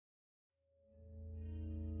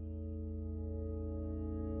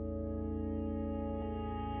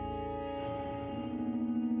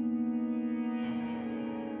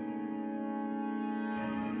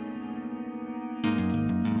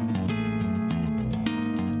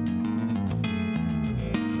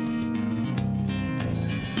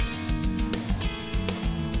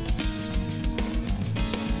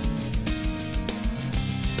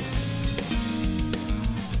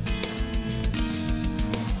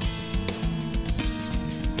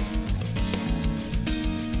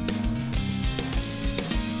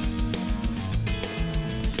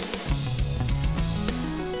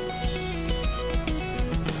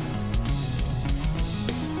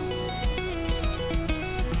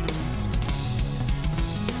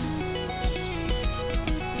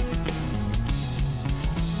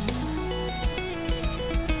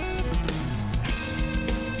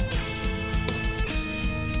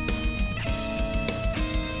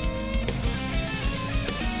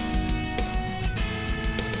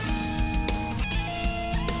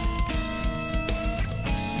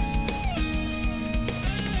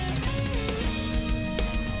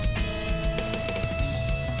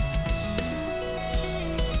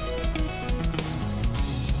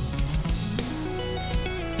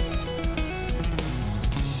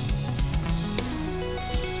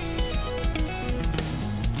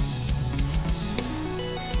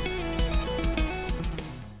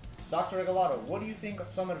Dr. Regalado, what do you think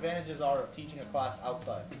some advantages are of teaching a class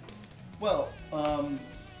outside? Well,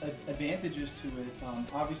 advantages to it.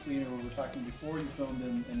 Obviously, we were talking before you filmed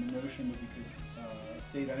in the notion that we could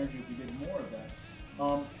save energy if we did more of that.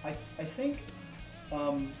 I think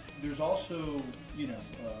there's also,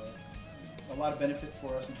 a lot of benefit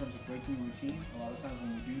for us in terms of breaking routine. A lot of times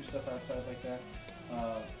when we do stuff outside like that,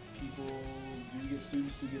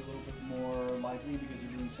 students do get a little bit more lively because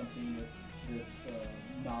they're doing something that's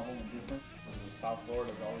novel and different. Because in South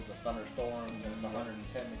Florida, there's always the thunderstorms and it's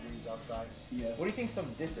 110 degrees outside. Yes. What do you think some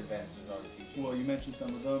disadvantages are to teaching? Well, you mentioned some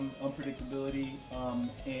of them: unpredictability,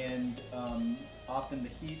 and often the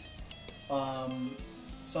heat.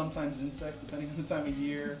 Sometimes insects, depending on the time of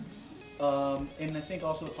year. And I think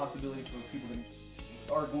also the possibility for people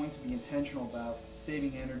that are going to be intentional about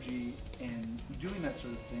saving energy and doing that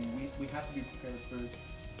sort of thing, we have to be prepared for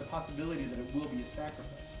the possibility that it will be a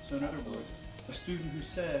sacrifice. So in other words, a student who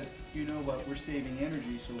says, you know what, we're saving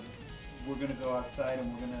energy, so we're going to go outside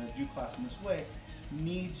and we're going to do class in this way,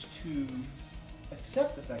 needs to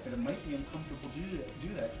accept the fact that it might be uncomfortable to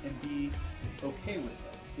do that and be okay with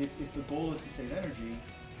that. If the goal is to save energy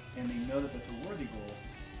and they know that that's a worthy goal,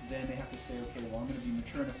 then they have to say, okay, well, I'm going to be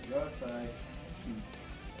mature enough to go outside to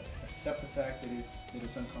accept the fact that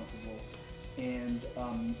it's uncomfortable, and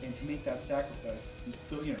to make that sacrifice, and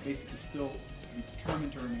still, basically still be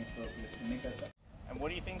determined to remain focused and make that sacrifice. And what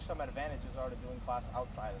do you think some advantages are to doing class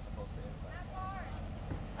outside as opposed to inside?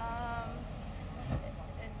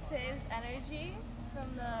 It saves energy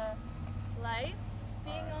from the lights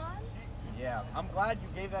being on. Yeah, I'm glad you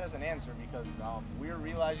gave that as an answer because we're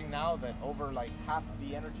realizing now that over like half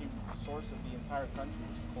the energy source of the entire country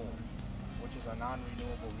is coal, which is a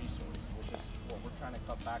non-renewable resource, which is what we're trying to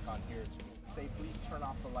cut back on here too. Say, please turn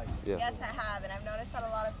off the lights. Yeah. Yes, I have, and I've noticed that a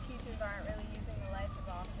lot of teachers aren't really using the lights as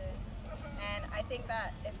often. And I think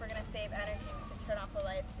that if we're going to save energy, we can turn off the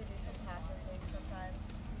lights to do some passive things sometimes,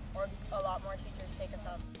 or a lot more teachers take us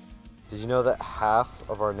out. Did you know that half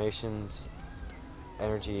of our nation's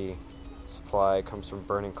energy supply comes from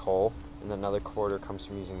burning coal, and another quarter comes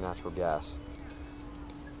from using natural gas?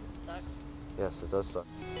 Sucks. Yes, it does suck.